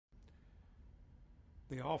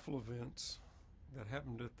The awful events that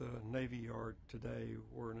happened at the Navy Yard today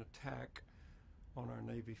were an attack on our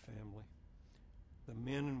Navy family. The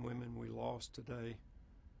men and women we lost today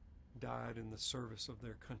died in the service of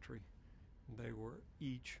their country. They were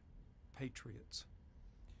each patriots.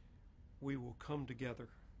 We will come together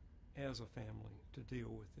as a family to deal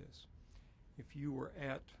with this. If you were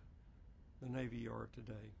at the Navy Yard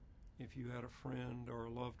today, if you had a friend or a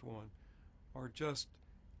loved one, or just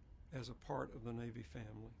as a part of the Navy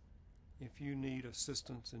family, if you need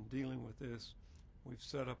assistance in dealing with this, we've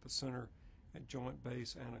set up a center at Joint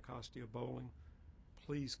Base Anacostia Bowling.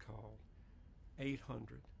 Please call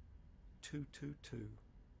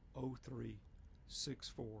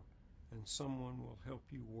 800-222-0364 and someone will help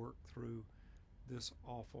you work through this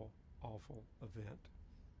awful, awful event.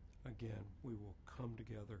 Again, we will come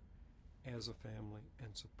together as a family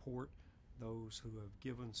and support those who have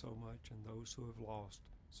given so much and those who have lost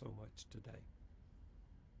so much today.